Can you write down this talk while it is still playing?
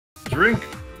Drink.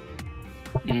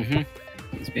 Mm-hmm.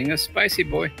 He's being a spicy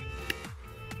boy.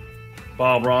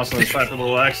 Bob Ross and his type of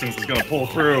little accents is gonna pull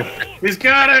through. He's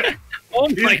got it! Oh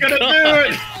my He's gonna do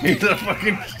it! He's a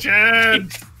fucking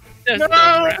Chad!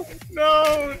 No!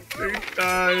 No! He's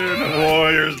dying.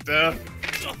 Warrior's death.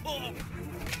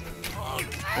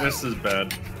 This is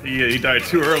bad. He died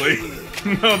too early.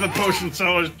 No, the potion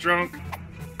cell is drunk.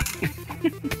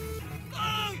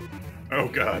 Oh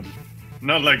god.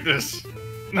 Not like this.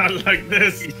 Not like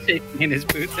this. He's shaking in his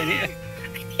boots and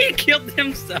he killed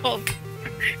himself.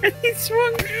 And he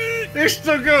swung. They're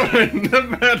still going. The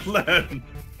bad lad.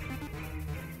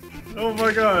 Oh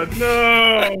my god.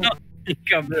 No. He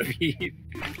got beat.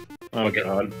 Oh okay.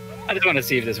 god. I just want to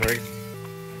see if this works.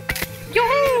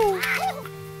 Yo!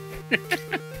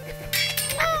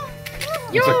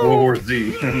 It's like World War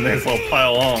Z, and they all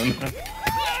pile on.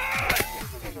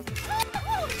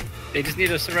 They just need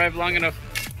to survive long enough.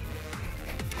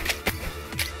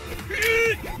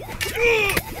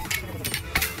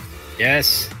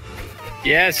 Yes.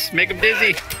 Yes, make them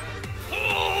dizzy.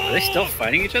 Are they still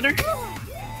fighting each other?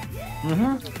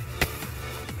 Mm-hmm.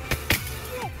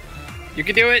 You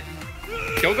can do it.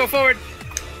 Don't go forward.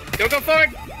 Don't go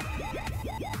forward.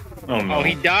 Oh no. Oh,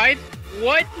 he died?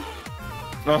 What?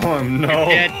 Oh no. You're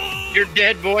dead. You're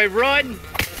dead, boy. Run.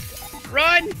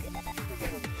 Run.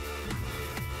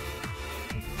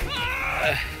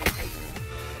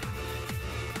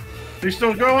 He's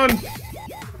still going.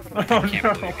 Oh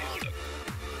no.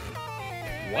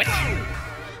 What?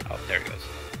 Oh, there it goes.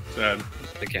 Sad.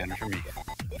 The counter for me.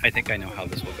 I think I know how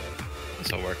this will go. This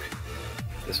will work.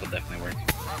 This will definitely work.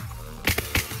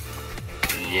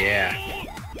 Yeah.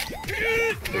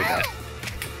 Do that.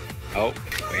 Oh,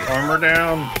 wait. Armor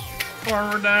down.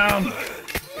 Armor down.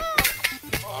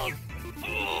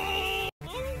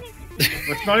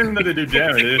 It's not even that they do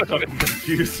damage, they just fucking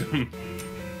confuse him.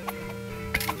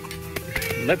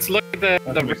 Let's look at the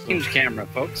range camera,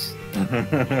 folks.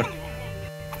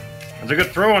 That's a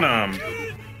good throw on him.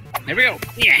 There we go.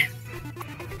 Yeah.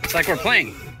 It's like we're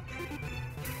playing.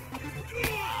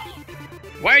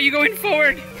 Why are you going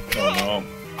forward? Oh no.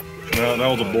 No, that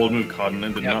was a bold move, Cotton.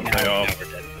 It did not pay off.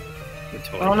 We're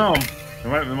totally Oh no.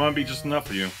 It might be just enough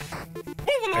for you.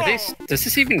 Are they, does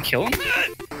this even kill him?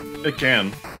 It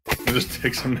can. It just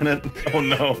takes a minute. Oh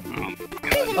no.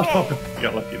 Oh, you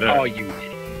got lucky there. Oh, you idiot.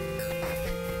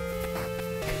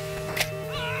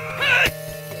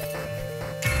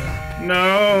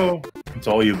 No! It's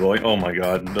all you, boy. Oh my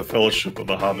god. The Fellowship of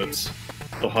the Hobbits.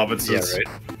 The Hobbits is... Yeah, right.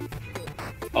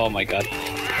 Oh my god.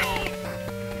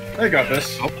 I got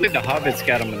this. Hopefully the Hobbits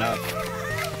got him enough.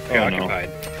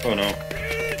 Preoccupied. Oh no.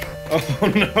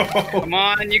 Oh no! Come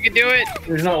on, you can do it!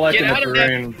 He's not liking Get out the of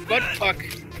terrain. that butt fuck.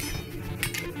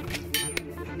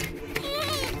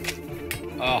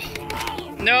 Oh.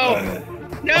 No!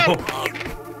 No! Oh.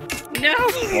 No!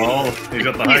 Well, he's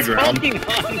got the high ground. Holding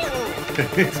on.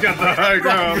 He's got the high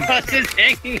ground. Ross is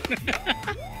hanging.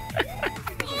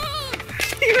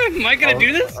 Am I gonna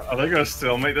do this? Are they gonna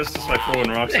stalemate this just by throwing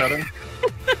rocks at him?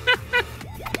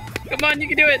 Come on, you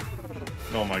can do it!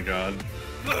 Oh my god.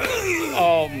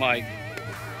 Oh my...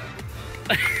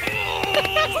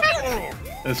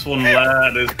 This one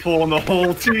lad is pulling the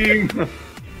whole team.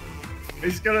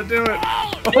 He's gonna do it.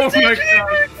 Oh my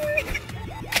god.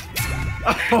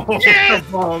 Oh, Yes!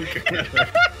 bonk.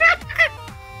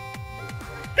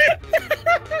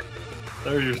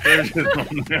 There's your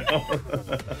one now.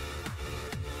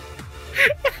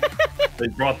 They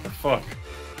brought the fuck.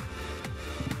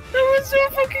 That was so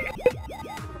fucking good.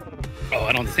 Oh,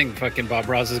 I don't think fucking Bob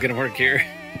Ross is gonna work here.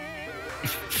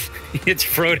 It's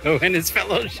Frodo and his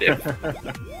fellowship.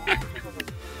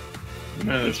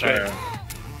 Let's try.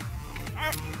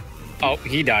 Oh,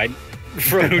 he died.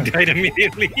 Frodo died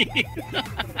immediately.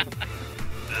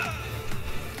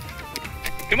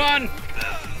 Come on!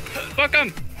 Fuck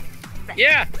him!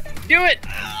 Yeah! Do it!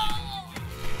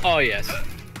 Oh, yes.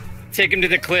 Take him to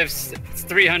the cliffs. It's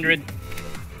 300.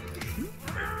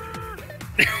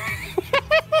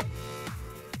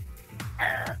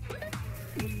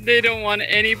 They don't want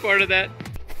any part of that.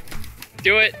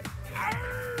 Do it.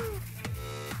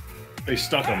 They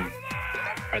stuck him.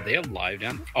 Are they alive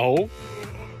down there? Oh.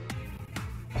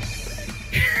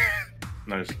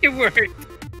 Nice. It worked.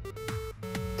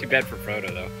 Too bad for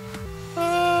Frodo, though.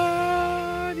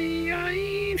 Oh,